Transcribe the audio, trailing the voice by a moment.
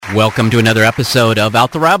Welcome to another episode of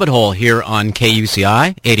Out the Rabbit Hole here on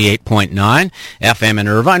KUCI 88.9 FM in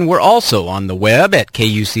Irvine. We're also on the web at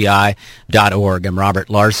kuci.org. I'm Robert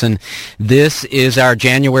Larson. This is our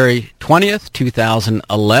January 20th,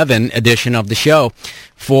 2011 edition of the show,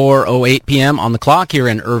 4:08 p.m. on the clock here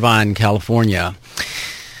in Irvine, California.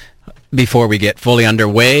 Before we get fully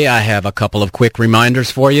underway, I have a couple of quick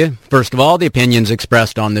reminders for you. First of all, the opinions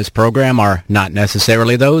expressed on this program are not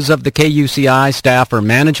necessarily those of the KUCI staff or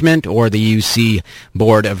management or the UC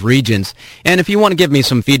Board of Regents. And if you want to give me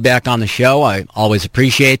some feedback on the show, I always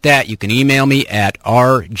appreciate that. You can email me at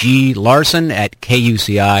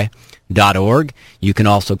rglarson@kuci.org. You can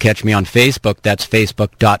also catch me on Facebook. That's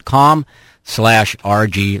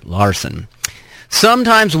facebook.com/rglarson.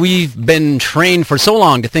 Sometimes we've been trained for so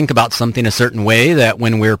long to think about something a certain way that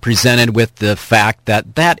when we're presented with the fact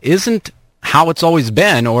that that isn't how it's always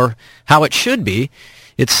been or how it should be,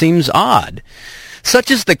 it seems odd.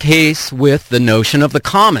 Such is the case with the notion of the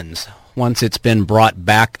commons. Once it's been brought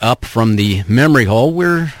back up from the memory hole,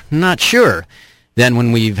 we're not sure. Then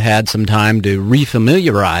when we've had some time to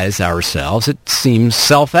refamiliarize ourselves, it seems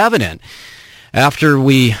self-evident. After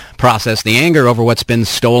we process the anger over what's been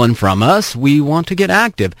stolen from us, we want to get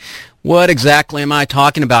active. What exactly am I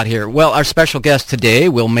talking about here? Well, our special guest today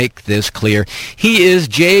will make this clear. He is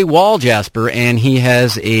Jay Walljasper, and he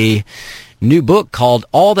has a new book called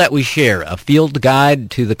All That We Share, A Field Guide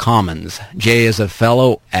to the Commons. Jay is a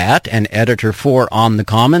fellow at and editor for On the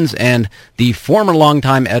Commons and the former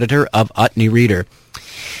longtime editor of Utne Reader.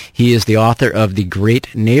 He is the author of the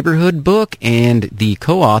Great Neighborhood book and the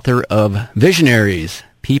co-author of Visionaries,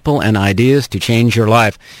 People and Ideas to Change Your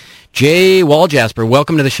Life. Jay Walljasper,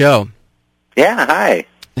 welcome to the show. Yeah, hi.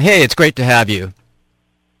 Hey, it's great to have you.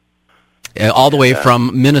 All the way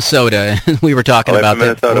from Minnesota. We were talking about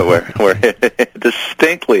that. Minnesota, we're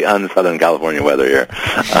distinctly un-Southern California weather here.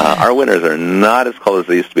 Our winters are not as cold as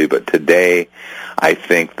they used to be, but today I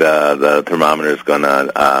think the thermometer is going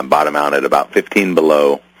to bottom out at about 15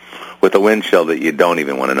 below, with a wind chill that you don't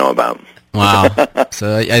even want to know about. Wow.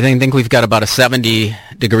 So I think we've got about a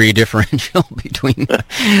 70-degree differential between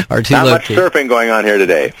our two Not locations. Much surfing going on here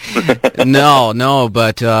today. No,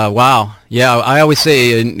 but wow. Yeah, I always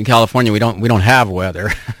say in California we don't have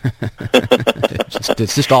weather.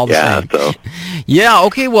 It's just all the same. So. Yeah,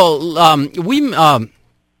 okay, well,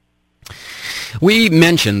 we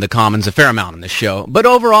mentioned the commons a fair amount on this show, but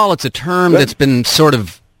overall it's a term that's been sort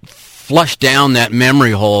of flush down that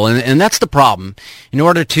memory hole, and that's the problem. In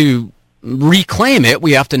order to reclaim it,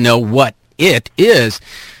 we have to know what it is.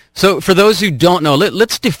 So for those who don't know,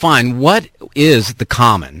 let's define what is the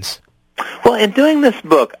commons. Well, in doing this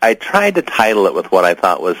book, I tried to title it with what I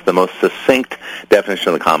thought was the most succinct definition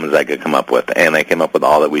of the commons I could come up with, and I came up with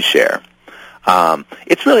All That We Share.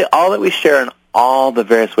 It's really all that we share in all the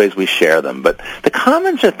various ways we share them, but the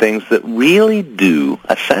commons are things that really do,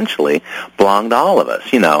 essentially, belong to all of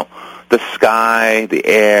us. You know, the sky, the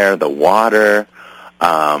air, the water,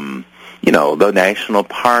 the national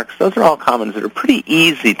parks, those are all commons that are pretty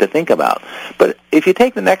easy to think about. But if you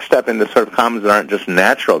take the next step into sort of commons that aren't just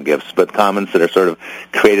natural gifts, but commons that are sort of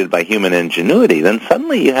created by human ingenuity, then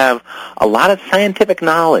suddenly you have a lot of scientific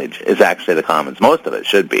knowledge is actually the commons. Most of it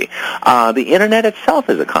should be. The Internet itself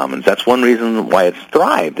is a commons. That's one reason why it's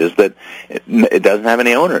thrived, is that it doesn't have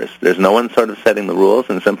any owners. There's no one sort of setting the rules,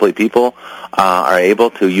 and simply people are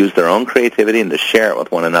able to use their own creativity and to share it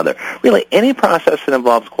with one another. Really, any process that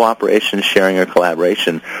involves cooperation, sharing, or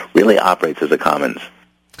collaboration really operates as a commons.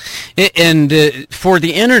 And for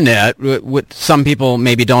the Internet, what some people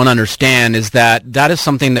maybe don't understand is that is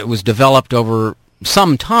something that was developed over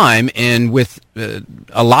some time, and with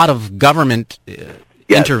a lot of government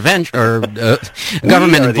intervention or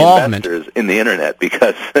government involvement. We are the investors in the Internet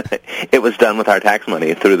because it was done with our tax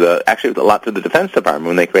money through a lot through the Defense Department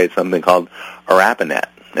when they created something called Arapanet.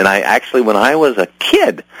 And when I was a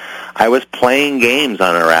kid, I was playing games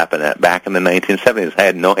on Arapanet back in the 1970s. I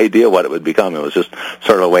had no idea what it would become. It was just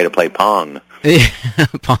sort of a way to play Pong. Yeah,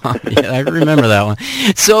 Pong. Yeah, I remember that one.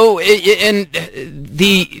 So,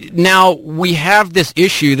 now we have this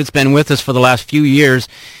issue that's been with us for the last few years,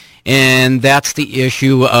 and that's the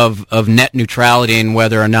issue of net neutrality and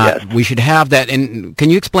whether or not we should have that. And can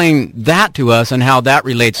you explain that to us and how that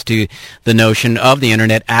relates to the notion of the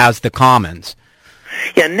Internet as the commons?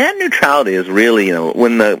 Yeah, net neutrality is really,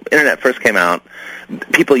 when the Internet first came out,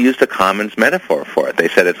 people used a commons metaphor for it. They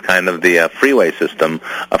said it's kind of the freeway system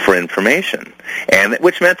for information, and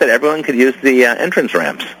which meant that everyone could use the entrance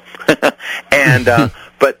ramps. And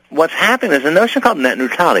but what's happened is a notion called net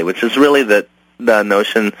neutrality, which is really that the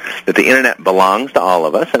notion that the Internet belongs to all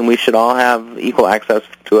of us and we should all have equal access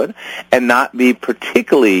to it and not be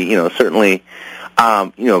particularly, certainly,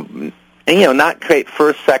 not create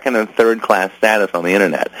first, second, and third class status on the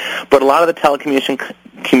Internet. But a lot of the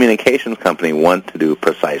telecommunications company want to do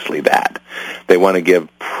precisely that. They want to give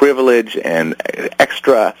privilege and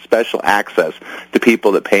extra special access to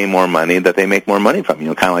people that pay more money, that they make more money from, kind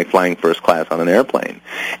of like flying first class on an airplane.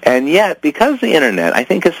 And yet, because the Internet, I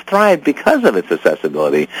think, has thrived because of its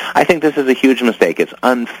accessibility, I think this is a huge mistake. It's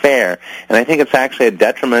unfair, and I think it's actually a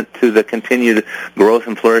detriment to the continued growth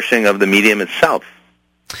and flourishing of the medium itself.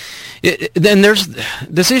 Then there's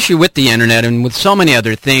this issue with the Internet and with so many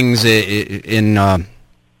other things in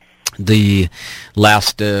the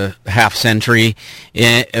last half century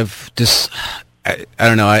of this. I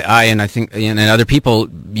don't know. I think and other people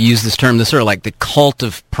use this term, this sort of like the cult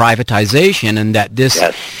of privatization, and that this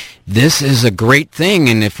is a great thing.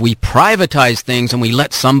 And if we privatize things and we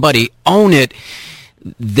let somebody own it,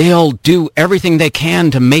 they'll do everything they can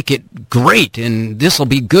to make it great, and this will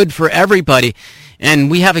be good for everybody.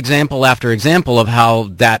 And we have example after example of how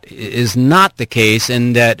that is not the case.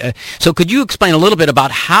 And that, so could you explain a little bit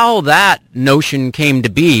about how that notion came to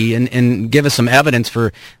be and give us some evidence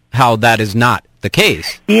for how that is not the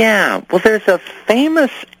case? Yeah. Well, there's a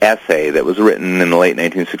famous essay that was written in the late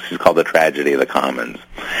 1960s called The Tragedy of the Commons.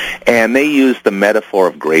 And they used the metaphor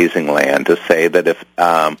of grazing land to say that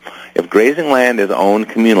if grazing land is owned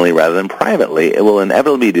communally rather than privately, it will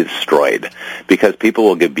inevitably be destroyed because people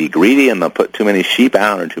will be greedy and they'll put too many sheep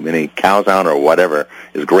out or too many cows out or whatever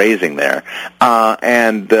is grazing there.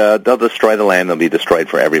 And they'll destroy the land. They'll be destroyed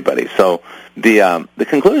for everybody. So the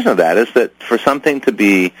conclusion of that is that for something to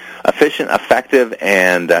be efficient, effective,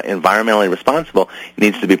 and environmentally responsible, it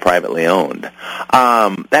needs to be privately owned.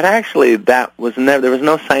 There was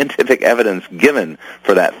no scientific evidence given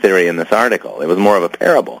for that theory in this article. It was more of a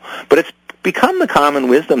parable. But it's become the common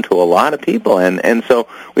wisdom to a lot of people, and so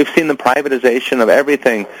we've seen the privatization of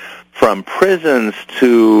everything from prisons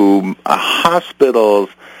to hospitals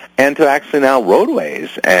and to actually now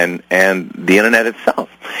roadways and the Internet itself.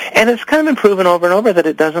 And it's kind of been proven over and over that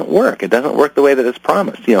it doesn't work. It doesn't work the way that it's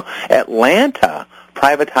promised. Atlanta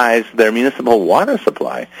privatized their municipal water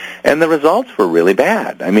supply, and the results were really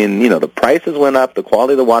bad. I mean, the prices went up, the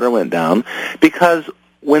quality of the water went down, because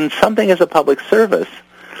when something is a public service,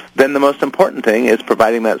 then the most important thing is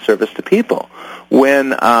providing that service to people.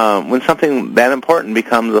 When something that important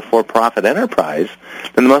becomes a for-profit enterprise,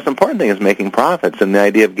 then the most important thing is making profits, and the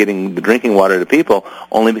idea of getting the drinking water to people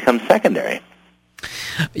only becomes secondary.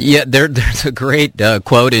 Yeah, there's a great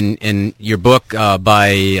quote in your book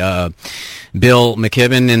by Bill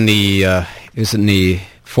McKibben in the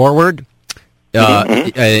foreword, or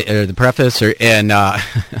the preface, and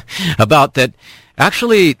about that.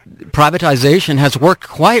 Actually, privatization has worked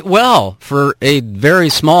quite well for a very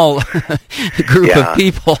small group of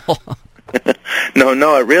people.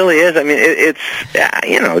 No, it really is. I mean, it's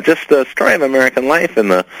just the story of American life in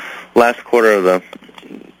the last quarter of the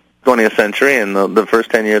 20th century and the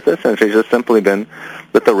first 10 years of this century has just simply been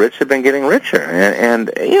that the rich have been getting richer. And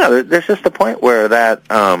there's just a point where that,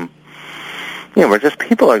 where just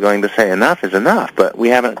people are going to say enough is enough, but we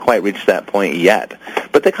haven't quite reached that point yet.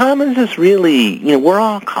 But the commons is really, we're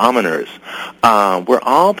all commoners. We're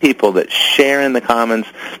all people that share in the commons,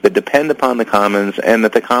 that depend upon the commons, and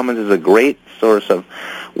that the commons is a great source of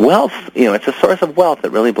wealth. It's a source of wealth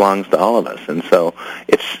that really belongs to all of us. And so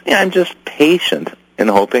I'm just patient and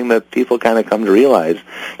hoping that people kind of come to realize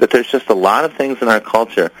that there's just a lot of things in our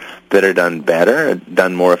culture that are done better,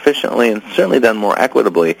 done more efficiently, and certainly done more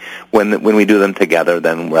equitably when we do them together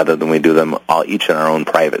rather than we do them all each in our own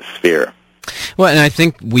private sphere. Well, and I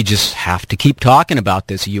think we just have to keep talking about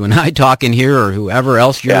this. You and I talking here, or whoever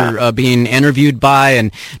else you're being interviewed by,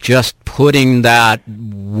 and just putting that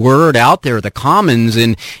word out there, the commons.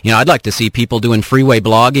 And I'd like to see people doing freeway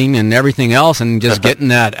blogging and everything else, and just getting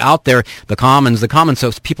that out there. The commons.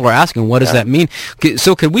 So people are asking, what does that mean?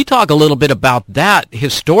 So could we talk a little bit about that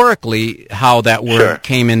historically, how that word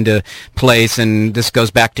came into place? And this goes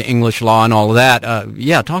back to English law and all of that.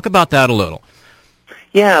 Talk about that a little.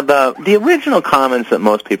 Yeah, the original commons that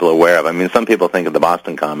most people are aware of, I mean, some people think of the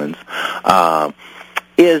Boston Commons, the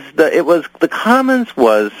commons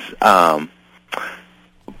was kind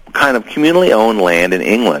of communally owned land in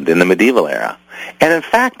England in the medieval era. And in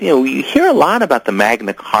fact, you hear a lot about the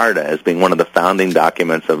Magna Carta as being one of the founding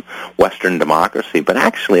documents of Western democracy, but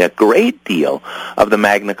actually a great deal of the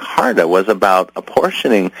Magna Carta was about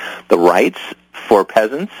apportioning the rights for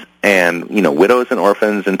peasants and, widows and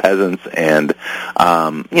orphans and peasants and,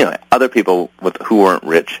 other people who weren't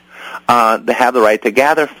rich, they have the right to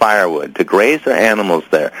gather firewood, to graze their animals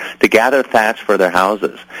there, to gather thatch for their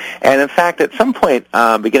houses. And in fact, at some point,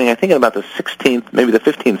 beginning, I think in about the 16th, maybe the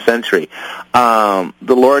 15th century,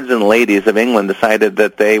 the lords and ladies of England decided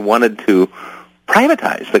that they wanted to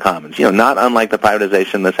privatize the commons, not unlike the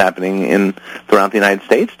privatization that's happening throughout the United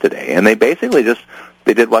States today. And they basically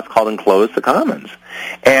they did what's called enclose the commons.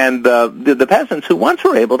 And the peasants who once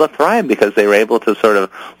were able to thrive because they were able to sort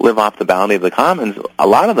of live off the bounty of the commons, a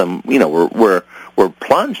lot of them, were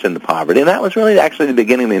plunged into poverty, and that was really actually the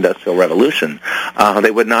beginning of the Industrial Revolution.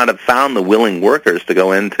 They would not have found the willing workers to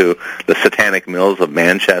go into the satanic mills of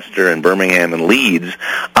Manchester and Birmingham and Leeds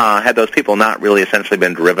had those people not really essentially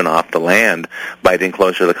been driven off the land by the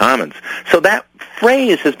enclosure of the commons. So that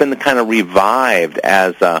phrase has been kind of revived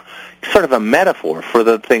as sort of a metaphor for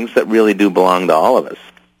the things that really do belong to all of us.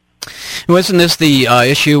 Wasn't this the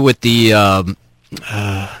issue with the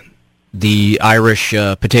Irish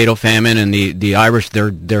potato famine and the Irish,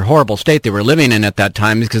 their horrible state they were living in at that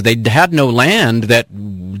time, because they had no land that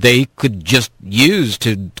they could just use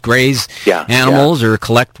to graze animals or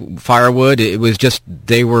collect firewood. It was just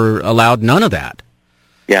they were allowed none of that.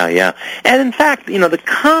 Yeah. And in fact, the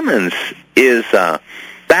commons is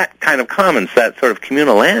that kind of commons, that sort of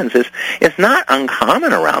communal lands, is not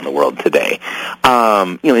uncommon around the world today.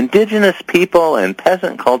 Indigenous people and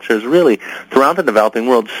peasant cultures really throughout the developing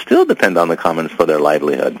world still depend on the commons for their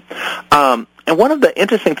livelihood. And one of the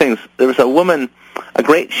interesting things, there was a woman, a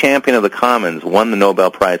great champion of the commons, won the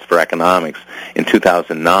Nobel Prize for Economics in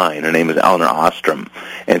 2009. Her name is Eleanor Ostrom,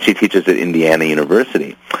 and she teaches at Indiana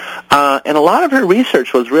University. And a lot of her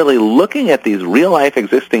research was really looking at these real-life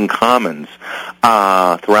existing commons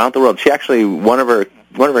throughout the world. She actually, one of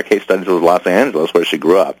her case studies was Los Angeles, where she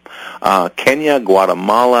grew up. Kenya,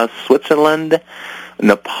 Guatemala, Switzerland,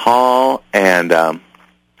 Nepal, and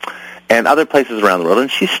other places around the world.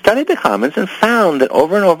 And she studied the commons and found that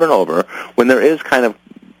over and over and over, when there is kind of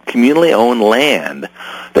communally owned land,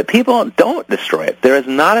 that people don't destroy it. There is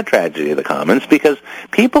not a tragedy of the commons because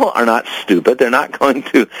people are not stupid. They're not going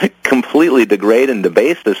to completely degrade and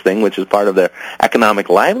debase this thing, which is part of their economic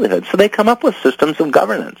livelihood. So they come up with systems of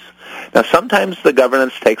governance. Now, sometimes the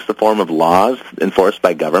governance takes the form of laws enforced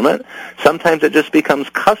by government. Sometimes it just becomes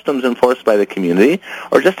customs enforced by the community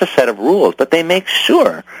or just a set of rules. But they make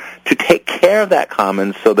sure to take care of that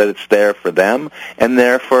commons so that it's there for them and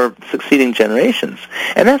there for succeeding generations.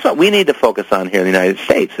 And that's what we need to focus on here in the United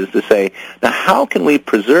States, is to say, now how can we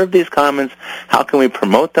preserve these commons? How can we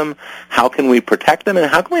promote them? How can we protect them? And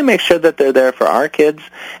how can we make sure that they're there for our kids?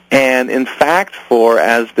 And in fact, for,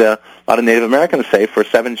 as a lot of Native Americans say, for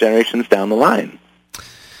 7 generations down the line.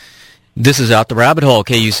 This is Out the Rabbit Hole,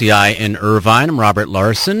 KUCI in Irvine. I'm Robert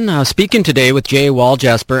Larson, speaking today with Jay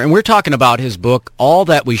Walljasper, and we're talking about his book, All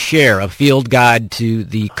That We Share, A Field Guide to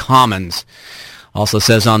the Commons. Also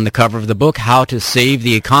says on the cover of the book, how to save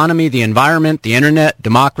the economy, the environment, the internet,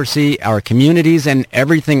 democracy, our communities, and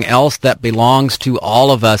everything else that belongs to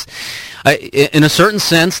all of us. In a certain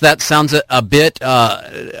sense, that sounds a bit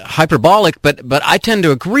hyperbolic, but I tend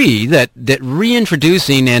to agree that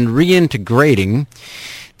reintroducing and reintegrating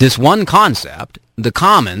this one concept, the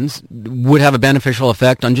commons, would have a beneficial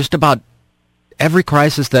effect on just about every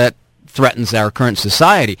crisis that threatens our current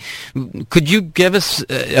society. Could you give us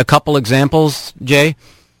a couple examples, Jay?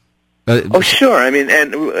 Oh, sure. I mean,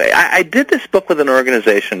 and I did this book with an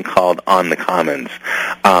organization called On the Commons,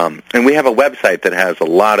 and we have a website that has a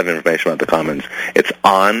lot of information about the commons. It's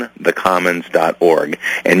onthecommons.org,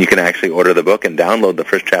 and you can actually order the book and download the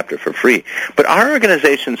first chapter for free. But our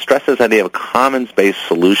organization stresses the idea of commons-based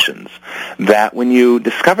solutions, that when you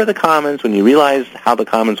discover the commons, when you realize how the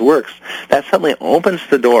commons works, that suddenly opens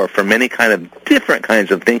the door for many kind of different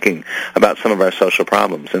kinds of thinking about some of our social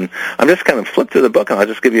problems. And I'm just kind of flip through the book, and I'll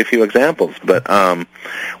just give you a few examples. But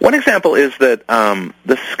one example is that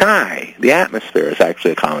the sky, the atmosphere, is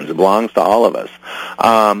actually a commons. It belongs to all of us.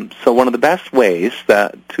 So one of the best ways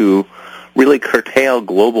to really curtail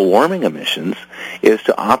global warming emissions is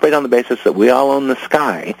to operate on the basis that we all own the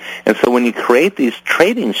sky. And so when you create these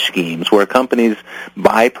trading schemes where companies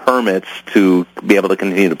buy permits to be able to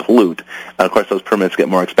continue to pollute, of course those permits get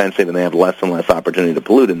more expensive and they have less and less opportunity to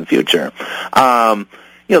pollute in the future. The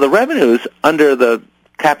revenues under the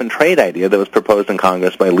cap-and-trade idea that was proposed in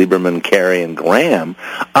Congress by Lieberman, Kerry, and Graham,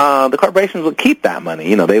 the corporations would keep that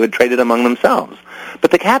money. They would trade it among themselves.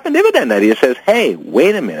 But the cap-and-dividend idea says, hey,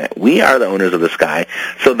 wait a minute, we are the owners of the sky,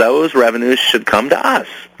 so those revenues should come to us.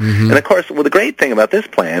 Mm-hmm. And, of course, the great thing about this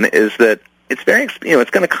plan is that it's very,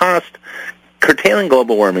 it's going to cost curtailing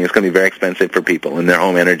global warming is going to be very expensive for people in their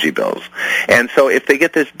home energy bills. And so if they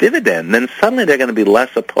get this dividend, then suddenly they're going to be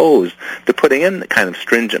less opposed to putting in the kind of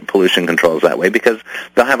stringent pollution controls that way because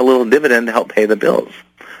they'll have a little dividend to help pay the bills.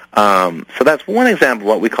 So that's one example of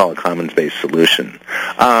what we call a commons-based solution.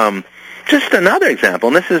 Just another example,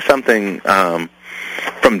 and this is something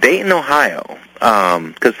from Dayton, Ohio,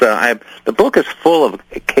 because the book is full of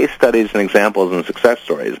case studies and examples and success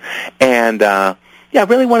stories. And I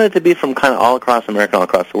really wanted it to be from kind of all across America, all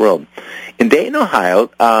across the world. In Dayton, Ohio,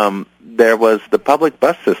 there was the public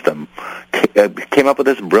bus system came up with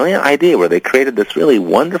this brilliant idea where they created this really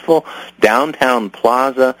wonderful downtown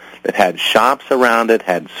plaza that had shops around it,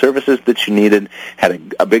 had services that you needed,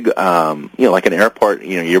 had a big, like an airport,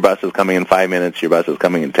 your bus is coming in 5 minutes, your bus is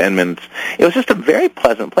coming in 10 minutes. It was just a very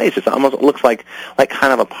pleasant place. It almost looks like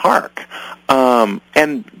kind of a park. And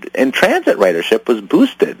transit ridership was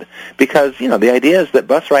boosted because, the idea is that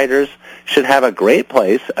bus riders should have a great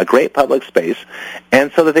place, a great public space,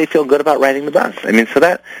 and so that they feel good about riding the bus. So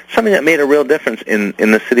that's something that made a real difference in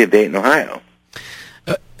the city of Dayton, Ohio.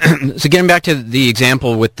 So getting back to the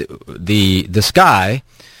example with the sky,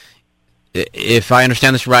 if I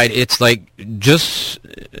understand this right, it's like just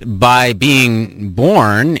by being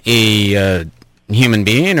born a human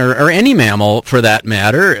being or any mammal for that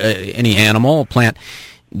matter, any animal, plant,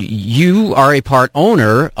 you are a part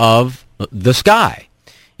owner of the sky.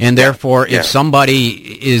 And therefore, if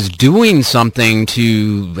somebody is doing something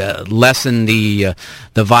to lessen the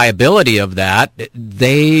viability of that,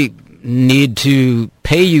 they need to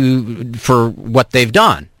pay you for what they've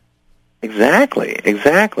done. Exactly.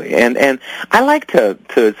 And I like to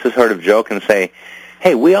sort of joke and say,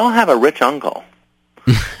 hey, we all have a rich uncle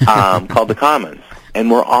called the Commons, and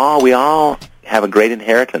we all have a great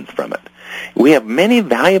inheritance from it. We have many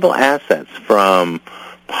valuable assets, from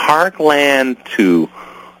parkland to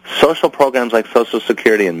social programs like Social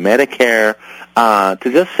Security and Medicare,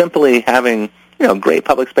 to just simply having, great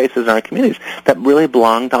public spaces in our communities that really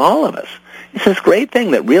belong to all of us. It's this great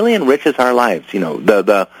thing that really enriches our lives.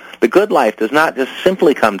 The good life does not just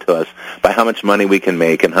simply come to us by how much money we can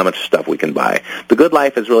make and how much stuff we can buy. The good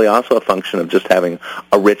life is really also a function of just having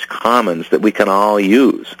a rich commons that we can all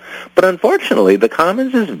use. But unfortunately, the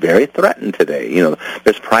commons is very threatened today.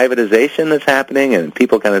 There's privatization that's happening, and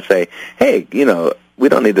people kind of say, hey, we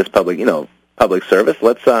don't need this public service.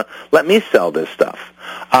 Let me sell this stuff.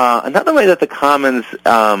 Another way that the commons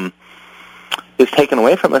is taken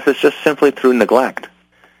away from us is just simply through neglect.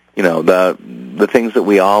 The things that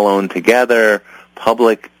we all own together,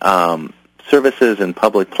 public services and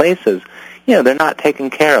public places, they're not taken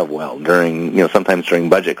care of well sometimes during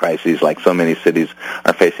budget crises like so many cities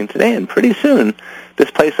are facing today. And pretty soon, this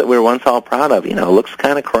place that we were once all proud of, looks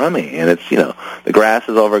kind of crummy. And it's, the grass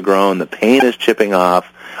is overgrown, the paint is chipping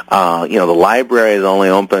off, the library is only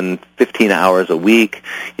open 15 hours a week,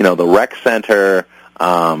 the rec center,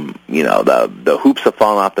 the hoops have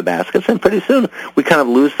fallen off the baskets, and pretty soon we kind of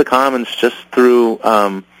lose the commons just through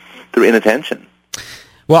inattention.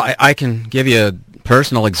 Well, I can give you a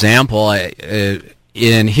personal example.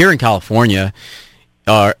 Here in California,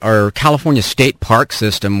 our California state park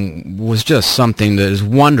system was just something that is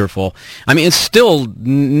wonderful. It's still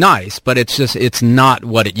nice, but it's not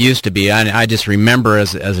what it used to be. I just remember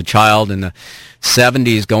as a child in the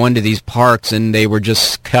 70s going to these parks, and they were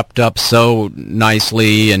just kept up so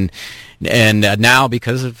nicely. And now,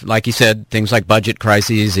 because of, like you said, things like budget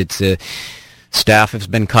crises, it's staff has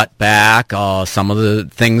been cut back. Some of the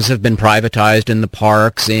things have been privatized in the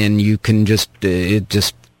parks, and you can just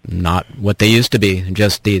not what they used to be.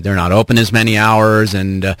 They're not open as many hours,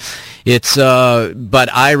 and but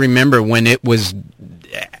I remember when it was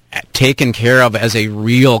taken care of as a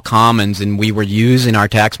real commons, and we were using our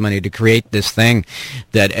tax money to create this thing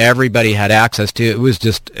that everybody had access to. It was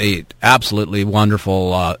just a absolutely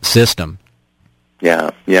wonderful system.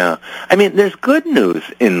 Yeah. There's good news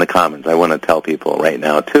in the commons, I want to tell people right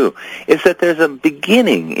now, too, is that there's a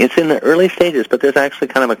beginning. It's in the early stages, but there's actually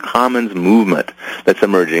kind of a commons movement that's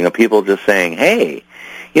emerging of people just saying, hey,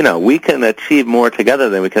 we can achieve more together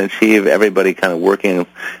than we can achieve everybody kind of working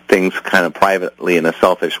things kind of privately in a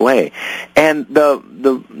selfish way. And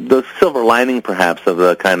the silver lining, perhaps, of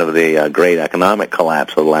the kind of the great economic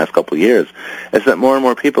collapse of the last couple of years is that more and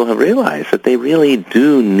more people have realized that they really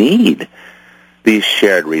do need these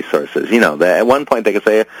shared resources. At one point they could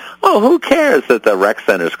say, oh, who cares that the rec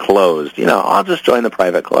center's closed? I'll just join the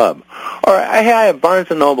private club. Or, hey, I have Barnes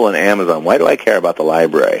 & Noble and Amazon. Why do I care about the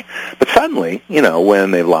library? But suddenly,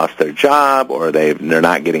 when they've lost their job or they're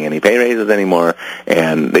not getting any pay raises anymore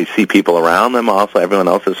and they see people around them also, everyone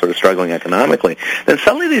else is sort of struggling economically, then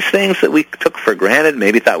suddenly these things that we took for granted,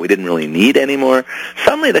 maybe thought we didn't really need anymore,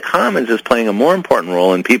 suddenly the commons is playing a more important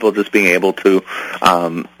role in people just being able to,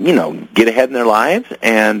 get ahead in their lives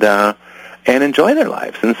and enjoy their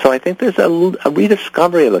lives. And so I think there's a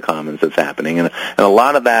rediscovery of the commons that's happening, and a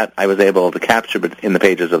lot of that I was able to capture in the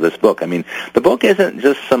pages of this book. I mean, the book isn't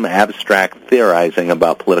just some abstract theorizing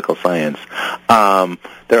about political science.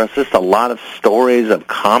 There are just a lot of stories of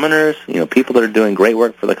commoners, people that are doing great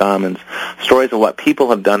work for the commons, stories of what people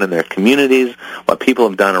have done in their communities, what people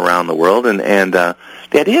have done around the world, and the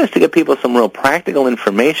idea is to give people some real practical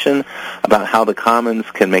information about how the commons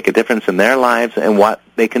can make a difference in their lives and what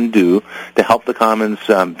they can do to help the commons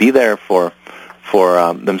be there for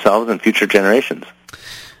themselves and future generations.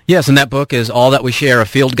 Yes, and that book is All That We Share, A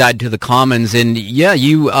Field Guide to the Commons. And yeah,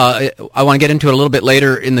 I want to get into it a little bit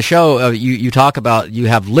later in the show. You talk about, you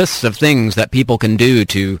have lists of things that people can do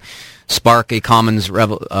to spark a commons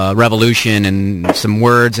revolution and some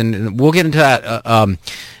words, and we'll get into that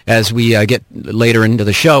as we get later into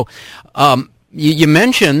the show. You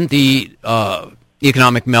mentioned the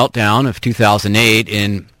economic meltdown of 2008,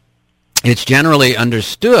 and it's generally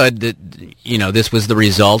understood that this was the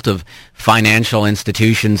result of financial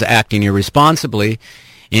institutions acting irresponsibly,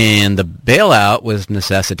 and the bailout was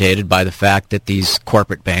necessitated by the fact that these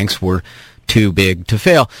corporate banks were too big to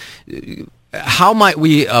fail. How might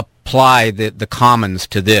we apply the commons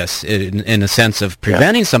to this in a sense of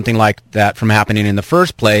preventing something like that from happening in the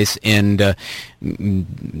first place, and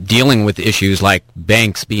dealing with issues like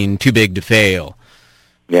banks being too big to fail?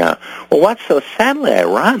 Yeah. Well, what's so sadly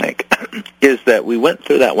ironic is that we went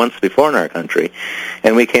through that once before in our country,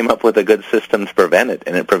 and we came up with a good system to prevent it,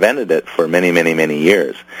 and it prevented it for many, many, many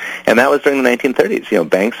years. And that was during the 1930s.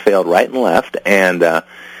 Banks failed right and left, and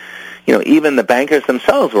even the bankers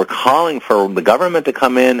themselves were calling for the government to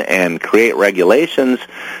come in and create regulations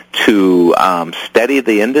to steady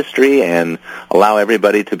the industry and allow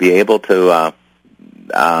everybody to be able to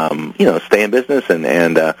stay in business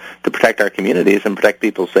and to protect our communities and protect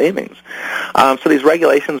people's savings. So these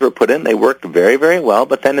regulations were put in. They worked very, very well.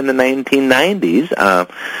 But then in the 1990s,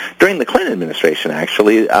 during the Clinton administration,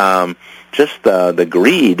 actually, just the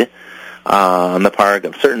greed on the part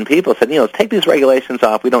of certain people said, let's take these regulations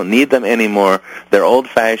off. We don't need them anymore. They're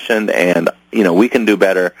old-fashioned, and, we can do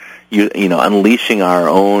better, unleashing our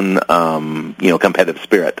own, competitive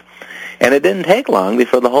spirit. And it didn't take long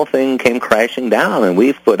before the whole thing came crashing down, and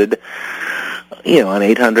we footed, an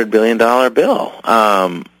 $800 billion bill,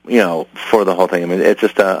 for the whole thing. I mean, it's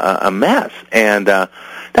just a mess. And that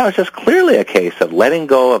was just clearly a case of letting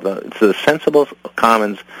go of the sensible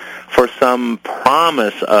commons for some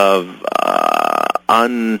promise of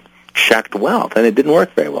unchecked wealth. And it didn't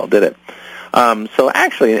work very well, did it? So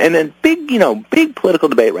actually, and then big political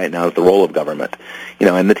debate right now is the role of government.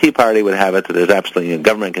 And the Tea Party would have it that there's absolutely,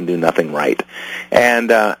 government can do nothing right.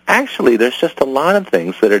 And actually, there's just a lot of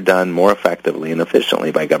things that are done more effectively and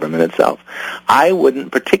efficiently by government itself. I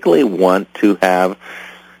wouldn't particularly want to have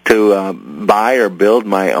to buy or build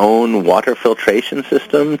my own water filtration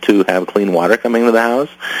system to have clean water coming to the house.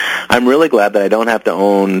 I'm really glad that I don't have to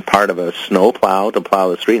own part of a snow plow to plow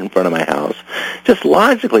the street in front of my house. Just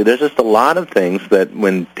logically, there's just a lot of things that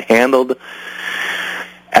when handled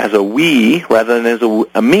as a we rather than as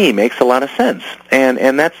a me makes a lot of sense.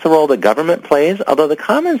 And that's the role that government plays, although the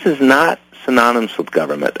commons is not synonymous with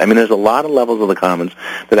government. I mean, there's a lot of levels of the commons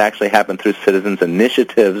that actually happen through citizens'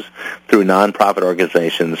 initiatives, through nonprofit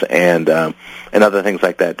organizations, and other things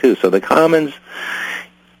like that, too. So the commons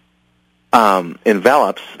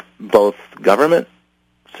envelops both government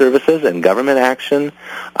services and government action,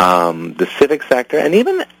 the civic sector, and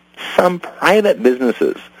even some private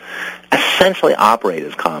businesses essentially operate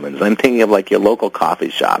as commons. I'm thinking of like your local coffee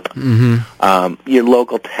shop, your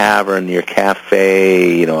local tavern, your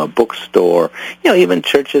cafe, a bookstore, even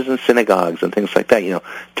churches and synagogues and things like that.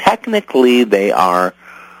 Technically they are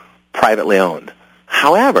privately owned.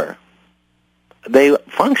 However, they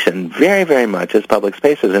function very, very much as public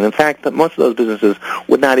spaces. And in fact, most of those businesses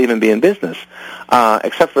would not even be in business,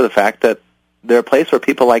 except for the fact that they're a place where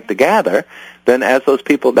people like to gather. Then as those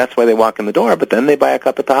people, that's why they walk in the door, but then they buy a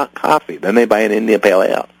cup of coffee. Then they buy an India Pale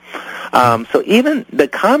Ale. So even the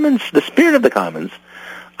commons, the spirit of the commons,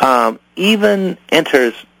 even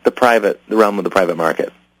enters the realm of the private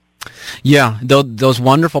market. Yeah, those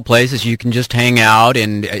wonderful places you can just hang out,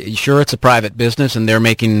 and sure, it's a private business and they're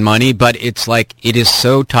making money, but it's like it is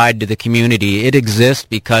so tied to the community. It exists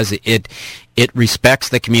because it respects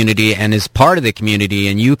the community and is part of the community,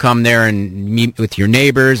 and you come there and meet with your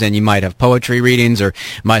neighbors, and you might have poetry readings or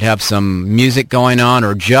might have some music going on,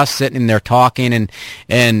 or just sitting there talking,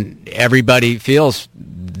 and everybody feels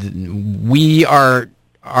we are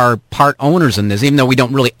part owners in this. Even though we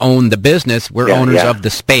don't really own the business, we're owners of the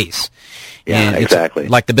space. Yeah, and exactly.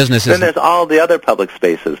 Like the business is. Then there's all the other public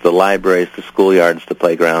spaces, the libraries, the schoolyards, the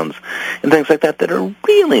playgrounds, and things like that that are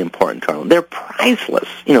really important to our own. They're priceless.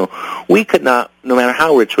 We could not, no matter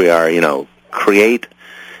how rich we are, create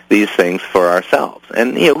these things for ourselves.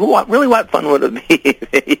 And, what fun would it be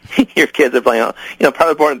if your kids are playing, part of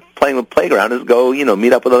the point of playing with playground is go,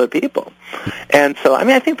 meet up with other people. And so,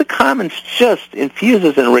 I think the Commons just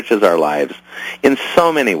infuses and enriches our lives in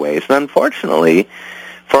so many ways. And unfortunately,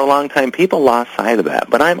 for a long time, people lost sight of that.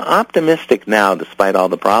 But I'm optimistic now, despite all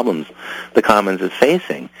the problems the Commons is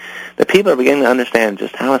facing, that people are beginning to understand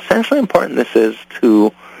just how essentially important this is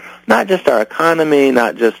to not just our economy,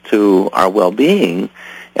 not just to our well-being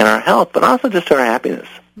and our health, but also just to our happiness.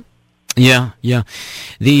 Yeah.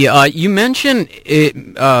 You mentioned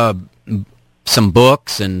some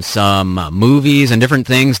books and some movies and different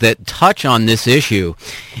things that touch on this issue.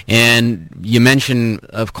 And you mentioned,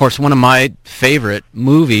 of course, one of my favorite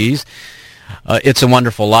movies, It's a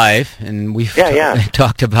Wonderful Life, and we've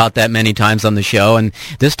talked about that many times on the show. And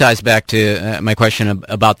this ties back to my question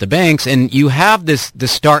about the banks. And you have this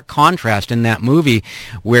stark contrast in that movie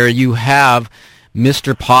where you have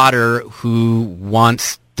Mr. Potter, who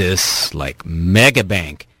wants this mega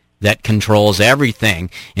bank that controls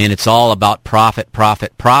everything, and it's all about profit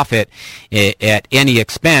at any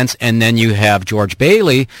expense. And then you have George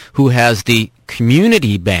Bailey, who has the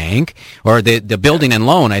community bank, or the building and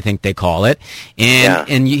loan, I think they call it.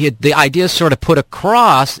 And the idea is sort of put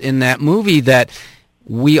across in that movie that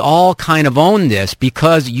we all kind of own this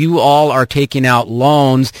because you all are taking out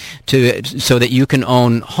loans so that you can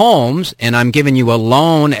own homes, and I'm giving you a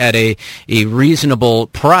loan at a reasonable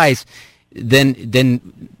price. Then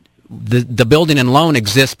the building and loan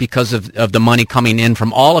exists because of the money coming in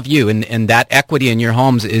from all of you, and that equity in your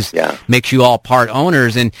homes makes you all part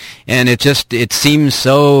owners, and it seems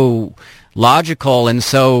so logical and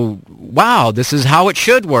so, wow, this is how it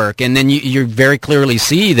should work. And then you very clearly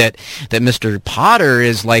see that Mr. Potter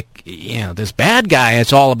is this bad guy.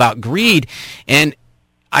 It's all about greed. And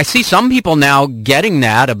I see some people now getting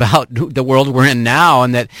that about the world we're in now,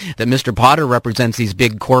 and that Mr. Potter represents these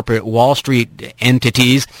big corporate Wall Street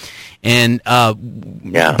entities. And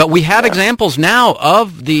but we have examples now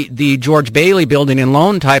of the George Bailey building and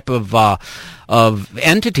loan type of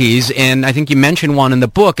entities, and I think you mentioned one in the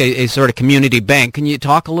book, a sort of community bank. Can you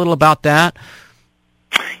talk a little about that?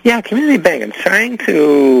 Yeah, community bank. I'm trying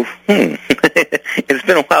to. It's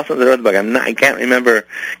been a while since I read the book. I can't remember.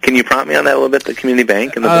 Can you prompt me on that a little bit? The community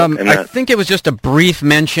bank in the book. I think it was just a brief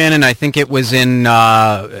mention, and I think it was in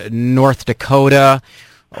North Dakota.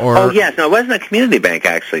 Yes. No, it wasn't a community bank,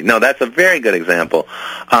 actually. No, that's a very good example.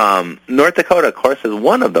 North Dakota, of course, is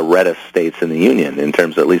one of the reddest states in the Union in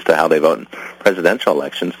terms of at least of how they vote in presidential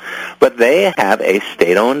elections. But they have a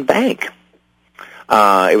state-owned bank.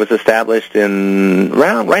 It was established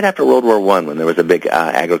right after World War I, when there was a big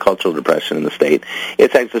agricultural depression in the state.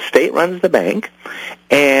 It's like the state runs the bank,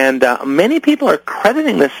 and many people are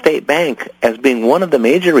crediting this state bank as being one of the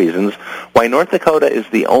major reasons why North Dakota is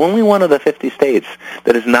the only one of the 50 states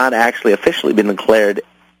that has not actually officially been declared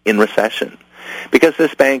in recession. Because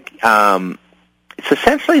this bank, it's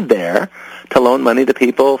essentially there to loan money to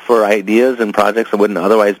people for ideas and projects that wouldn't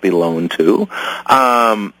otherwise be loaned to.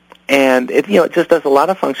 And it just does a lot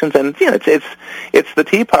of functions, and it's the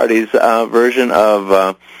Tea Party's version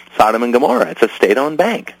of Sodom and Gomorrah. It's a state-owned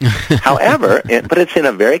bank. However, but it's in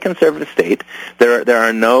a very conservative state. There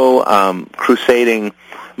are no crusading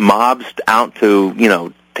mobs out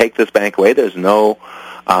to take this bank away. There's no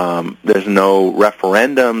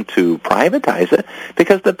referendum to privatize it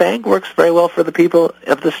because the bank works very well for the people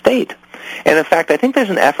of the state. And in fact, I think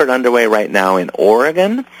there's an effort underway right now in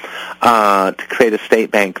Oregon to create a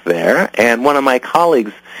state bank there. And one of my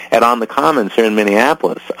colleagues at On the Commons here in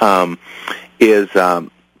Minneapolis is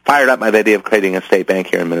fired up by the idea of creating a state bank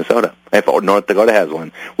here in Minnesota. If North Dakota has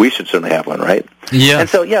one, we should certainly have one, right? Yeah. And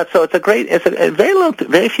so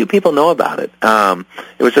very few people know about it.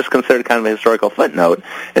 It was just considered kind of a historical footnote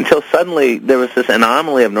until suddenly there was this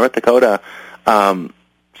anomaly of North Dakota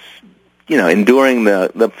enduring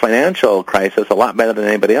the financial crisis a lot better than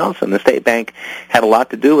anybody else. And the state bank had a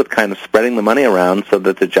lot to do with kind of spreading the money around so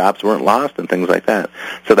that the jobs weren't lost and things like that.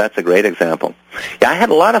 So that's a great example. Yeah, I had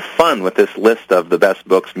a lot of fun with this list of the best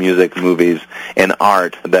books, music, movies, and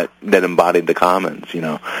art that embodied the commons.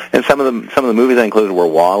 And some of the movies I included were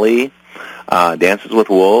WALL-E, Dances with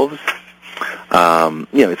Wolves.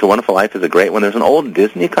 It's a Wonderful Life is a great one. There's an old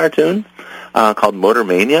Disney cartoon called Motor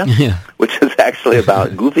Mania, which is actually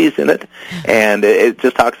about goofies in it, and it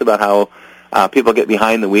just talks about how people get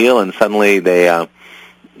behind the wheel and suddenly they,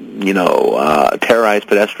 terrorize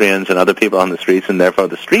pedestrians and other people on the streets, and therefore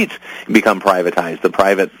the streets become privatized. The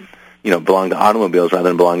private, belong to automobiles rather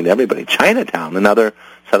than belonging to everybody. Chinatown, another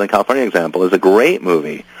Southern California example, is a great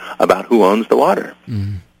movie about who owns the water.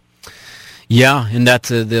 Mm. Yeah, and that's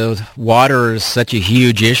the water is such a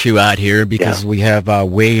huge issue out here because we have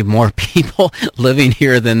way more people living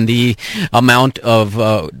here than the amount of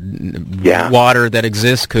water that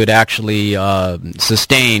exists could actually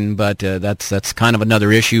sustain. But that's kind of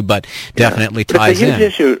another issue, but definitely ties in. It's a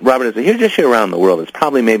huge issue, Robert. It's a huge issue around the world. It's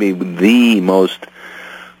probably maybe the most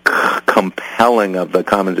compelling of the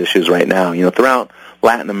commons issues right now. Throughout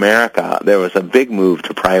Latin America, there was a big move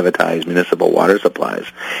to privatize municipal water supplies,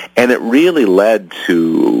 and it really led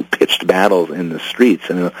to pitched battles in the streets.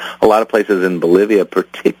 And a lot of places in Bolivia,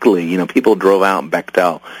 particularly, people drove out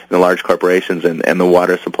Bechtel and the large corporations, and the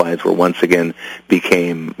water supplies were once again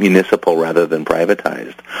became municipal rather than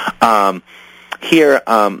privatized. Here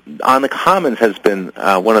on the Commons has been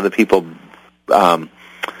one of the people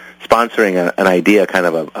sponsoring an idea, kind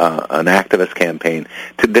of an activist campaign,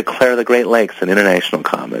 to declare the Great Lakes an international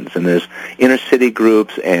commons. And there's inner-city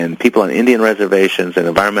groups and people on Indian reservations and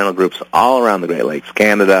environmental groups all around the Great Lakes,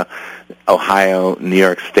 Canada, Ohio, New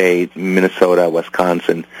York State, Minnesota,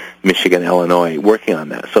 Wisconsin, Michigan, Illinois, working on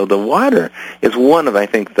that. So the water is one of, I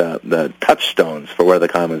think, the touchstones for where the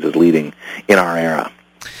commons is leading in our era.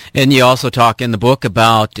 And you also talk in the book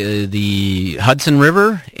about the Hudson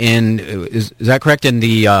River, and is that correct? And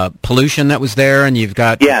the pollution that was there, and you've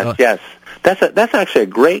got yes. That's actually a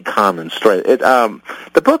great common story.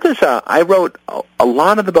 The book is I wrote a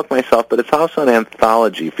lot of the book myself, but it's also an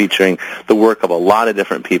anthology featuring the work of a lot of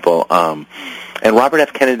different people. And Robert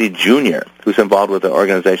F. Kennedy Jr., who's involved with an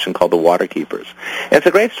organization called the Waterkeepers. And it's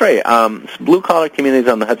a great story. Blue-collar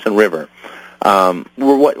communities on the Hudson River.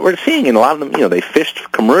 What we're seeing in a lot of them, they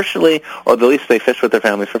fished commercially, or at least they fished with their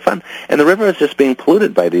families for fun. And the river is just being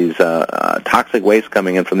polluted by these toxic waste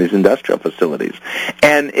coming in from these industrial facilities.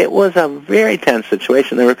 And it was a very tense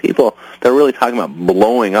situation. There were people that were really talking about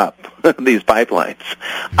blowing up these pipelines.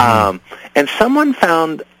 Mm-hmm. And someone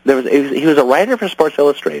found he was a writer for Sports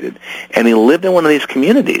Illustrated, and he lived in one of these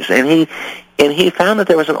communities, and he found that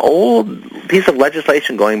there was an old piece of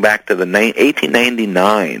legislation going back to the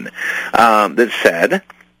 1899 that said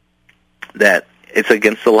that it's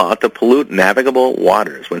against the law to pollute navigable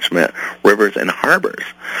waters, which meant rivers and harbors.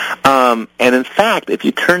 And in fact, if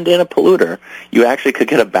you turned in a polluter, you actually could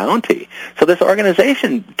get a bounty. So this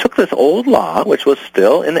organization took this old law, which was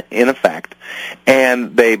still in effect,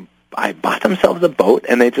 and I bought themselves a boat,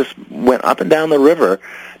 and they just went up and down the river,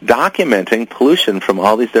 documenting pollution from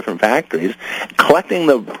all these different factories, collecting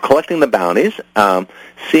the bounties,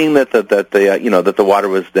 seeing that the water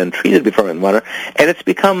was then treated before it went in water, and it's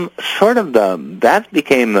become sort of that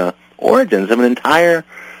became the origins of an entire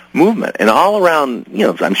movement. And all around,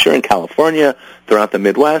 I'm sure in California, throughout the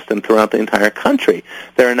Midwest, and throughout the entire country,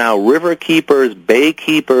 there are now river keepers, bay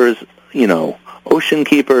keepers, ocean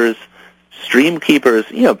keepers, stream keepers,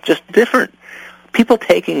 just different people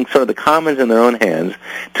taking sort of the commons in their own hands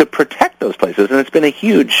to protect those places. And it's been a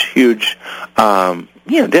huge, huge,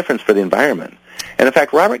 difference for the environment. And in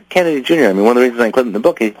fact, Robert Kennedy Jr., one of the reasons I included in the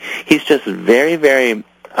book, he's just very, very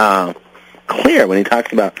clear when he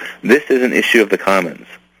talks about this is an issue of the commons.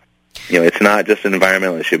 It's not just an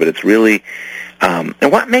environmental issue, but it's really, and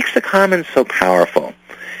what makes the commons so powerful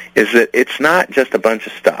is that it's not just a bunch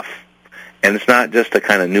of stuff. And it's not just a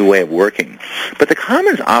kind of new way of working. But the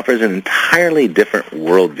Commons offers an entirely different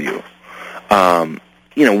worldview.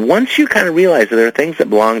 Once you kind of realize that there are things that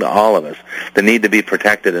belong to all of us that need to be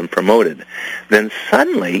protected and promoted, then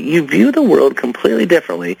suddenly you view the world completely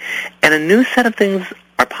differently, and a new set of things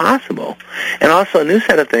are possible. And also a new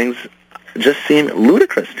set of things just seem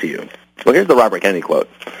ludicrous to you. Well, here's the Robert Kennedy quote.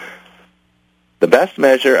 "The best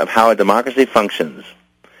measure of how a democracy functions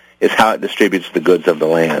is how it distributes the goods of the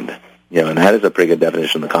land." And that is a pretty good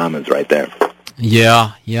definition of the commons right there.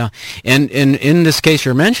 Yeah. And in this case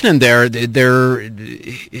you're mentioning there,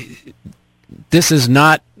 this is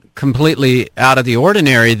not completely out of the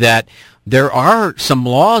ordinary that there are some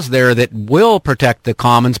laws there that will protect the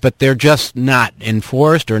commons, but they're just not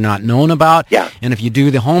enforced or not known about. Yeah. And if you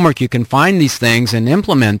do the homework, you can find these things and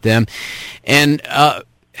implement them. And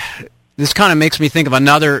this kind of makes me think of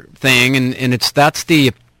another thing, and that's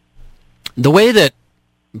the way that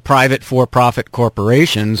private for-profit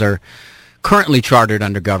corporations are currently chartered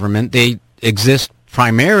under government. They exist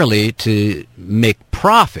primarily to make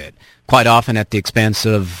profit, quite often at the expense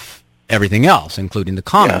of everything else, including the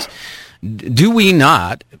commons. Yeah. Do we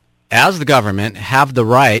not, as the government, have the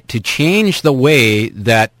right to change the way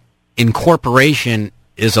that incorporation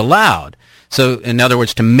is allowed? So, in other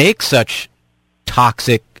words, to make such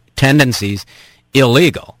toxic tendencies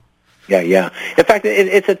illegal? Yeah. In fact,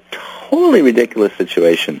 it's a totally ridiculous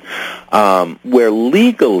situation where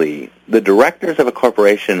legally the directors of a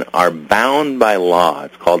corporation are bound by law.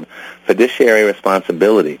 It's called fiduciary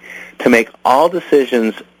responsibility to make all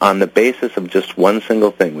decisions on the basis of just one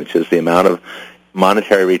single thing, which is the amount of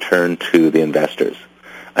monetary return to the investors.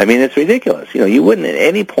 I mean, it's ridiculous. You wouldn't at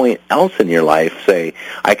any point else in your life say,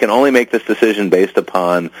 I can only make this decision based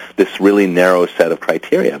upon this really narrow set of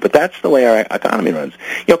criteria. But that's the way our economy runs.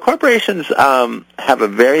 Corporations have a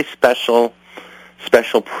very special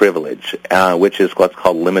privilege, which is what's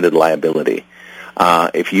called limited liability.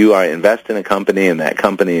 If you are invest in a company and that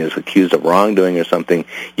company is accused of wrongdoing or something,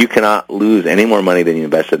 you cannot lose any more money than you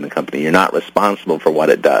invested in the company. You're not responsible for what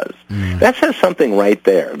it does. That says something right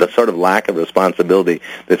there, the sort of lack of responsibility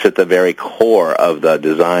that's at the very core of the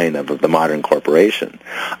design of the modern corporation.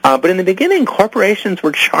 But in the beginning, corporations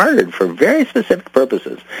were chartered for very specific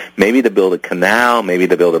purposes, maybe to build a canal, maybe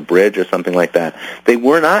to build a bridge or something like that. They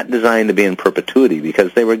were not designed to be in perpetuity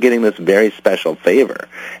because they were getting this very special favor,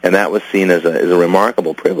 and that was seen as a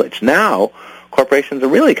remarkable privilege. Now, corporations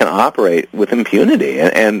really can operate with impunity,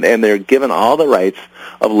 and they're given all the rights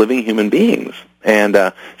of living human beings. And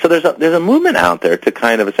so there's a movement out there to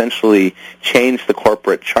kind of essentially change the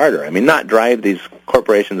corporate charter. I mean, not drive these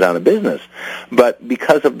corporations out of business, but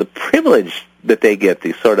because of the privilege that they get,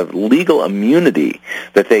 the sort of legal immunity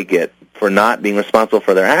that they get for not being responsible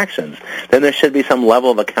for their actions, then there should be some level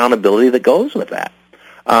of accountability that goes with that.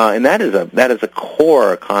 And that is a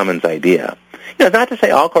core commons idea. It's not to say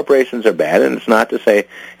all corporations are bad, and it's not to say,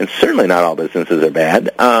 and certainly not all businesses are bad,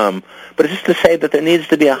 but it's just to say that there needs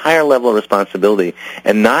to be a higher level of responsibility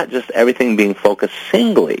and not just everything being focused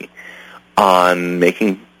singly on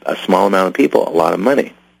making a small amount of people a lot of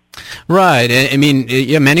money. Right. I mean,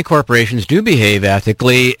 many corporations do behave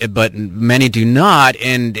ethically, but many do not,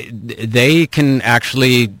 and they can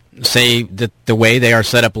actually say that the way they are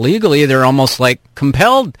set up legally, they're almost like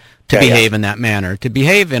compelled to behave in that manner, to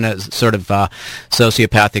behave in a sort of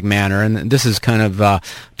sociopathic manner. And this is kind of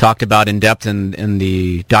talked about in depth in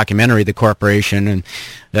the documentary, The Corporation, and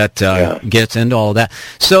that gets into all of that.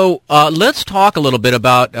 So let's talk a little bit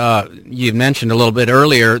about, you mentioned a little bit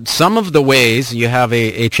earlier, some of the ways, you have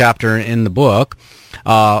a chapter in the book,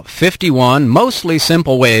 51 mostly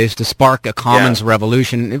simple ways to spark a commons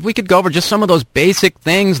revolution. If we could go over just some of those basic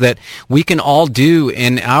things that we can all do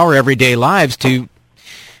in our everyday lives to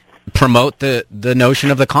promote the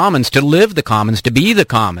notion of the commons, to live the commons, to be the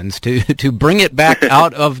commons, to bring it back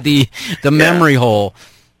out of the memory hole.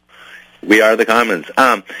 We are the commons.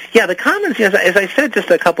 The commons, as I said just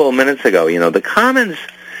a couple of minutes ago, the commons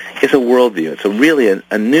is a worldview. It's really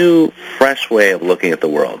a new, fresh way of looking at the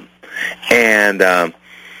world. And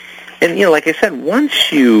like I said,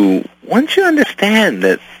 once you understand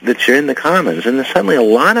that you're in the commons, and then suddenly a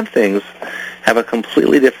lot of things have a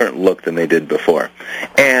completely different look than they did before.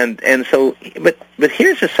 And so, but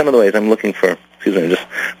here's just some of the ways I'm looking for. Excuse me, I'm just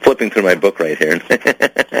flipping through my book right here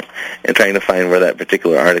and trying to find where that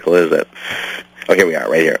particular article is. Oh, here we are,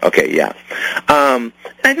 right here. Okay, yeah. And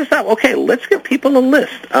I just thought, okay, let's give people a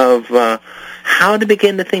list of how to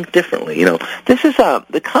begin to think differently. This is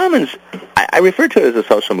the commons. I refer to it as a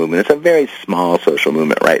social movement. It's a very small social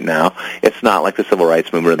movement right now. It's not like the civil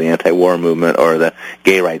rights movement or the anti-war movement or the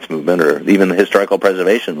gay rights movement or even the historical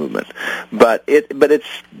preservation movement. But it's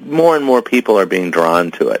more and more people are being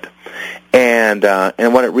drawn to it. And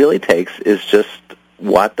what it really takes is just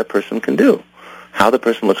what the person can do, how the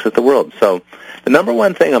person looks at the world. So the number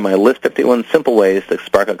one thing on my list, 51 simple ways to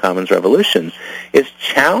spark a commons revolution, is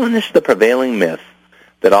challenge the prevailing myth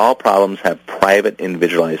that all problems have private,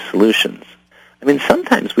 individualized solutions. I mean,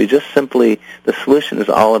 sometimes we just simply, the solution is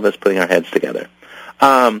all of us putting our heads together.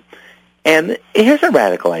 And here's a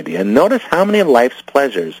radical idea. Notice how many of life's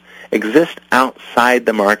pleasures exist outside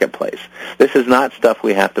the marketplace. This is not stuff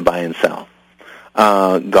we have to buy and sell.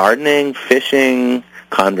 Gardening, fishing,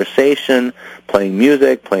 conversation, playing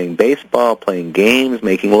music, playing baseball, playing games,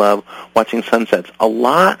 making love, watching sunsets. A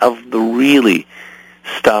lot of the really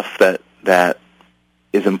stuff that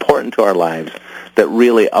is important to our lives, that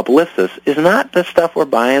really uplifts us, is not the stuff we're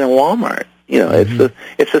buying at Walmart.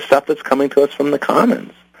 It's the stuff that's coming to us from the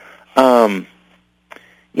commons.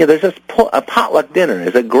 There's a potluck dinner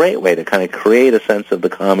is a great way to kind of create a sense of the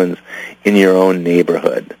commons in your own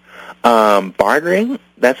neighborhood. Bartering,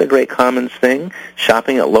 that's a great commons thing.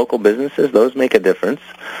 Shopping at local businesses, those make a difference.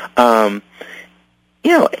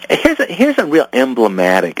 Here's a real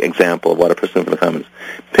emblematic example of what a person for the commons.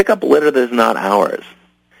 Pick up litter that is not ours.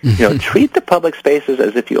 Treat the public spaces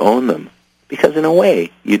as if you own them, because in a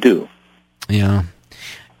way you do. Yeah,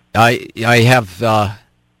 I have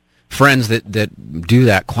friends that do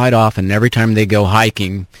that quite often. Every time they go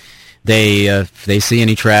hiking, if they see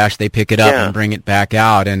any trash, they pick it up and bring it back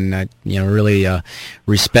out, and really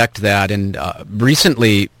respect that. And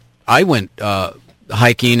recently, I went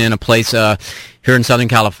hiking in a place here in Southern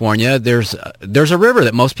California. There's a river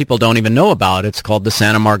that most people don't even know about. It's called the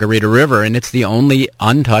Santa Margarita River, and it's the only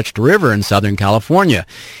untouched river in Southern California.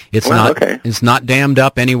 It's not dammed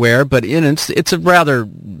up anywhere, but it's a rather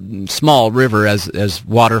small river as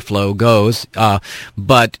water flow goes.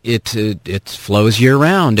 But it flows year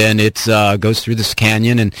round, and it goes through this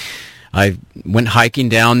canyon. And I went hiking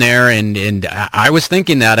down there, and I was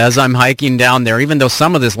thinking that as I'm hiking down there, even though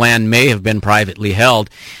some of this land may have been privately held,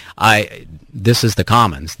 this is the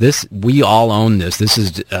commons. We all own this. This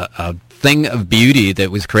is a thing of beauty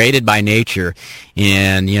that was created by nature,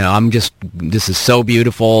 and this is so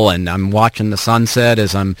beautiful. And I'm watching the sunset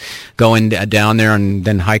as I'm going down there, and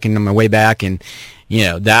then hiking on my way back, and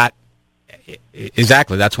that.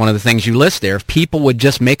 Exactly, that's one of the things you list there. If people would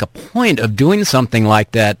just make a point of doing something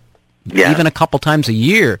like that, even a couple times a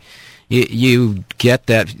year, you get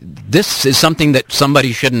that this is something that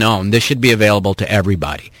somebody shouldn't own. This should be available to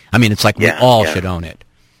everybody. I mean, it's like we all should own it.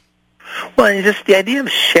 Well, and just the idea of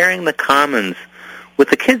sharing the commons with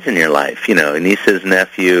the kids in your life, nieces,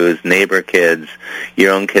 nephews, neighbor kids,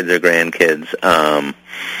 your own kids or grandkids.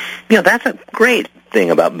 That's a great thing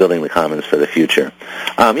about building the commons for the future.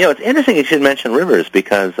 It's interesting you should mention rivers,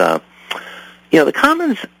 because the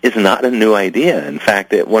commons is not a new idea. In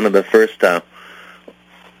fact, one of the first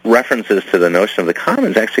references to the notion of the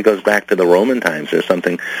commons actually goes back to the Roman times. There's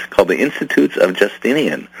something called the Institutes of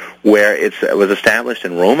Justinian, where it was established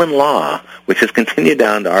in Roman law, which has continued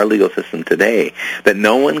down to our legal system today, that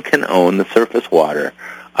no one can own the surface water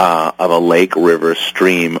of a lake, river,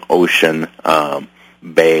 stream, ocean,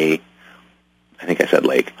 bay. I think I said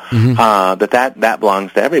lake. That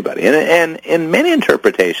belongs to everybody, and in many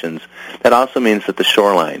interpretations, that also means that the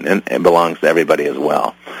shoreline and belongs to everybody as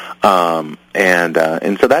well.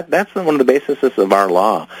 And so that's one of the bases of our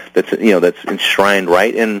law that's enshrined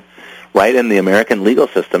right in the American legal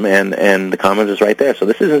system, and the commons is right there. So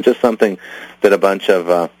this isn't just something that a bunch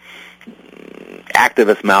of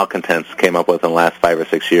activist malcontents came up with in the last 5 or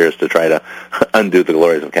 6 years to try to undo the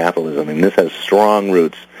glories of capitalism. I mean, this has strong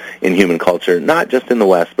roots in human culture, not just in the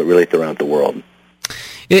West, but really throughout the world.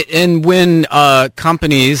 And when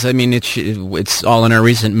companies, I mean, it's all in our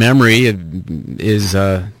recent memory, is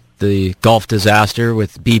the Gulf disaster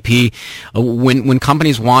with BP. When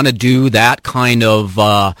companies want to do that kind of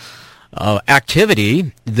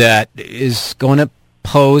activity that is going to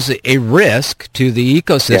pose a risk to the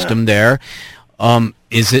ecosystem there,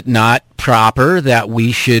 is it not proper that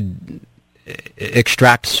we should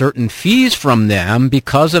extract certain fees from them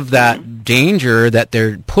because of that danger that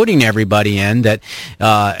they're putting everybody in? That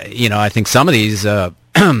I think some of these far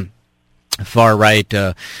right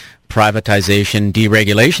privatization,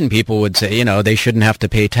 deregulation people would say, they shouldn't have to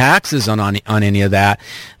pay taxes on any of that.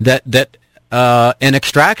 That an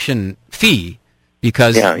extraction fee.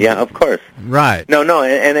 Because of course, right. No,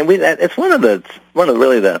 and it's one of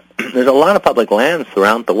there's a lot of public lands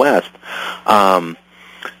throughout the West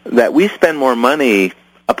that we spend more money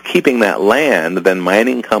upkeeping that land than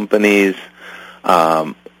mining companies,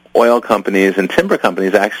 oil companies, and timber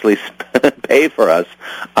companies actually pay for us.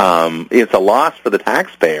 It's a loss for the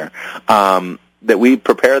taxpayer that we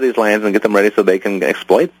prepare these lands and get them ready so they can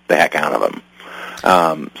exploit the heck out of them.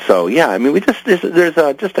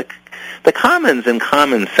 The commons and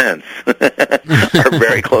common sense are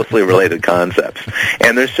very closely related concepts.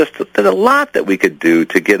 And there's a lot that we could do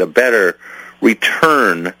to get a better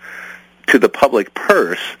return to the public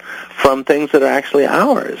purse from things that are actually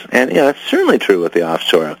ours. And, it's certainly true with the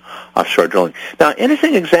offshore drilling. Now,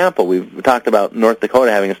 interesting example, we've talked about North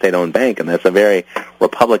Dakota having a state-owned bank, and that's a very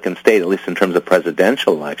Republican state, at least in terms of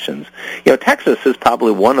presidential elections. Texas is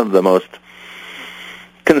probably one of the most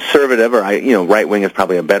conservative, or right-wing is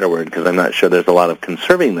probably a better word because I'm not sure there's a lot of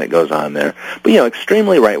conserving that goes on there. But,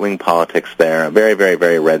 extremely right-wing politics there, a very, very,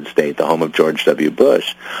 very red state, the home of George W.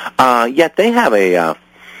 Bush. Yet they have a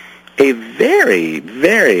very,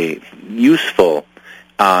 very useful,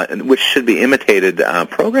 which should be imitated,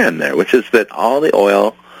 program there, which is that all the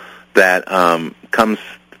oil that comes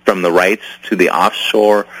from the rights to the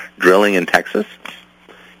offshore drilling in Texas,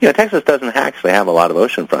 Texas doesn't actually have a lot of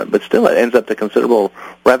oceanfront, but still it ends up to considerable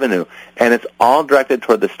revenue, and it's all directed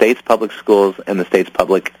toward the state's public schools and the state's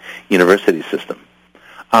public university system.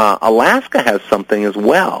 Alaska has something as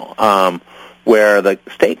well, where the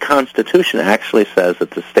state constitution actually says that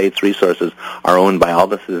the state's resources are owned by all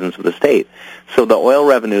the citizens of the state. So the oil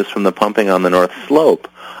revenues from the pumping on the North Slope,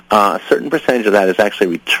 a certain percentage of that is actually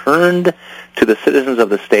returned to the citizens of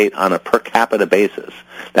the state on a per capita basis.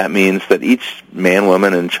 That means that each man,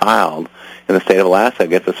 woman, and child in the state of Alaska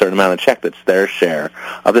gets a certain amount of check that's their share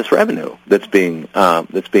of this revenue that's being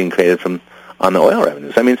created on the oil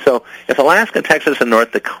revenues. I mean, so if Alaska, Texas, and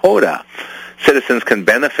North Dakota citizens can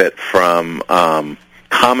benefit from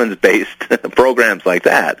commons-based programs like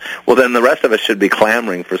that, well, then the rest of us should be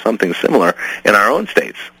clamoring for something similar in our own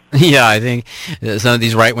states. Yeah, I think some of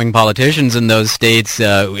these right-wing politicians in those states,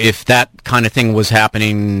 if that kind of thing was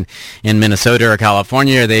happening in Minnesota or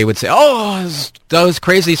California, they would say, "Oh, those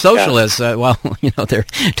crazy socialists." Yeah. Well, they're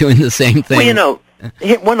doing the same thing. Well,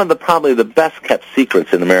 one of probably the best-kept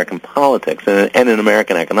secrets in American politics and in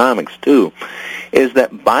American economics too, is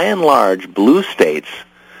that by and large, blue states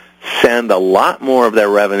send a lot more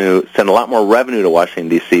revenue to Washington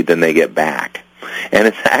D.C. than they get back. And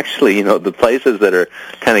it's actually, the places that are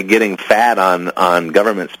kind of getting fat on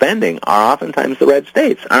government spending are oftentimes the red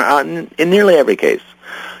states, in nearly every case.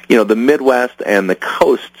 The Midwest and the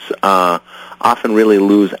coasts often really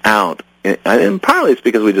lose out, and partly it's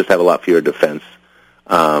because we just have a lot fewer defense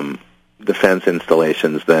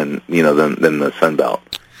installations than the Sun Belt,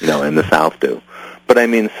 and the South do. But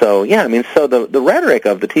so the rhetoric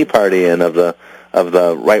of the Tea Party and of the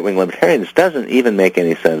right-wing libertarians doesn't even make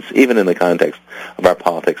any sense, even in the context of our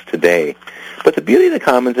politics today. But the beauty of the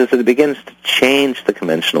commons is that it begins to change the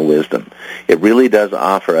conventional wisdom. It really does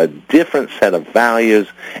offer a different set of values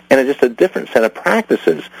and just a different set of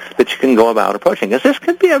practices that you can go about approaching. Because this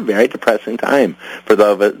could be a very depressing time for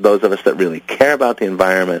those of us that really care about the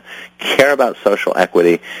environment, care about social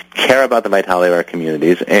equity, care about the vitality of our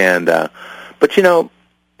communities.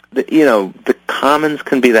 The commons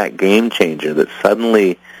can be that game changer that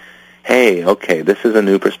suddenly, hey, okay, this is a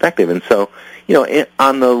new perspective. And so,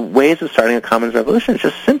 on the ways of starting a commons revolution, it's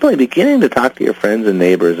just simply beginning to talk to your friends and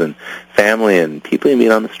neighbors and family and people you meet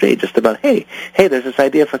on the street just about, hey, there's this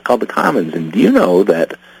idea called the commons, and do you know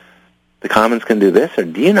that the commons can do this? Or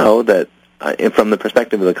do you know that from the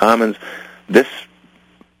perspective of the commons, this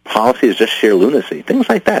policy is just sheer lunacy? Things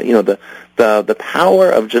like that. The power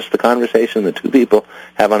of just the conversation that two people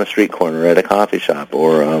have on a street corner at a coffee shop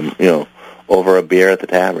or over a beer at the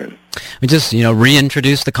tavern. We just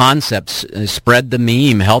reintroduce the concepts, spread the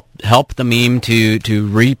meme, help the meme to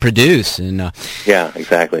reproduce. And yeah,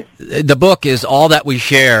 exactly. The book is All That We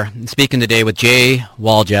Share. Speaking today with Jay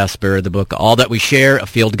Walljasper, the book All That We Share: A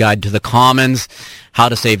Field Guide to the Commons. How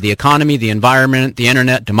to save the economy, the environment, the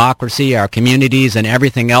internet, democracy, our communities, and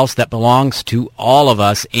everything else that belongs to all of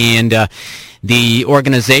us. And the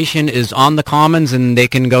organization is On the Commons, and they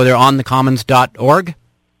can go there onthecommons.org.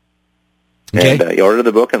 Okay. And you order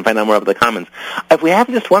the book and find out more about the Commons. If we have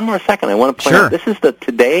just one more second, I want to point out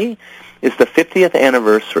today is the 50th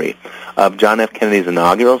anniversary of John F. Kennedy's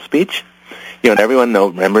inaugural speech. And everyone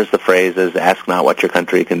remembers the phrases, "Ask not what your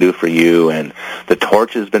country can do for you," and "The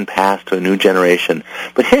torch has been passed to a new generation."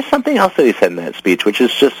 But here's something else that he said in that speech, which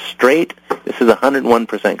is just straight. This is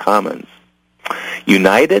 101% Commons.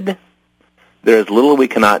 United, there is little we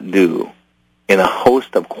cannot do in a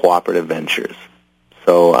host of cooperative ventures.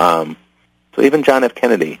 So even John F.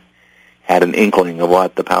 Kennedy had an inkling of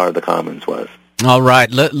what the power of the Commons was. All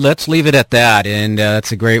right, let's leave it at that, and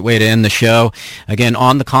that's a great way to end the show. Again,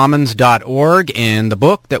 onthecommons.org, and the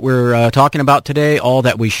book that we're talking about today, All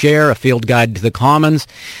That We Share: A Field Guide to the Commons.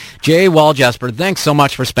 Jay Walljasper, thanks so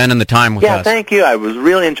much for spending the time with us. Yeah, thank you. It was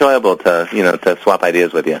really enjoyable to swap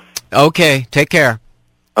ideas with you. Okay, take care.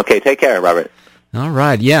 Okay, take care, Robert. All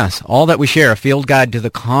right, yes, All That We Share, A Field Guide to the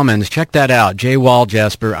Commons. Check that out. Jay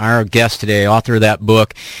Walljasper, our guest today, author of that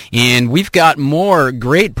book. And we've got more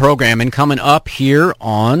great programming coming up here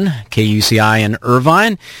on KUCI in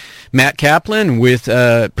Irvine. Matt Kaplan with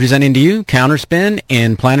presenting to you Counterspin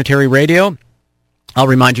and Planetary Radio. I'll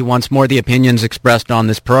remind you once more, the opinions expressed on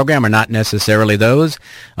this program are not necessarily those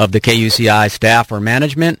of the KUCI staff or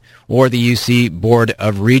management or the UC Board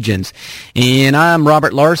of Regents. And I'm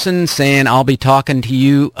Robert Larson saying I'll be talking to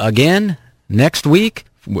you again next week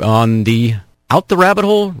on the Out the Rabbit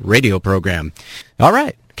Hole radio program. All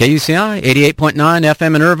right, KUCI 88.9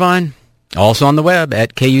 FM in Irvine, also on the web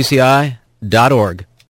at kuci.org.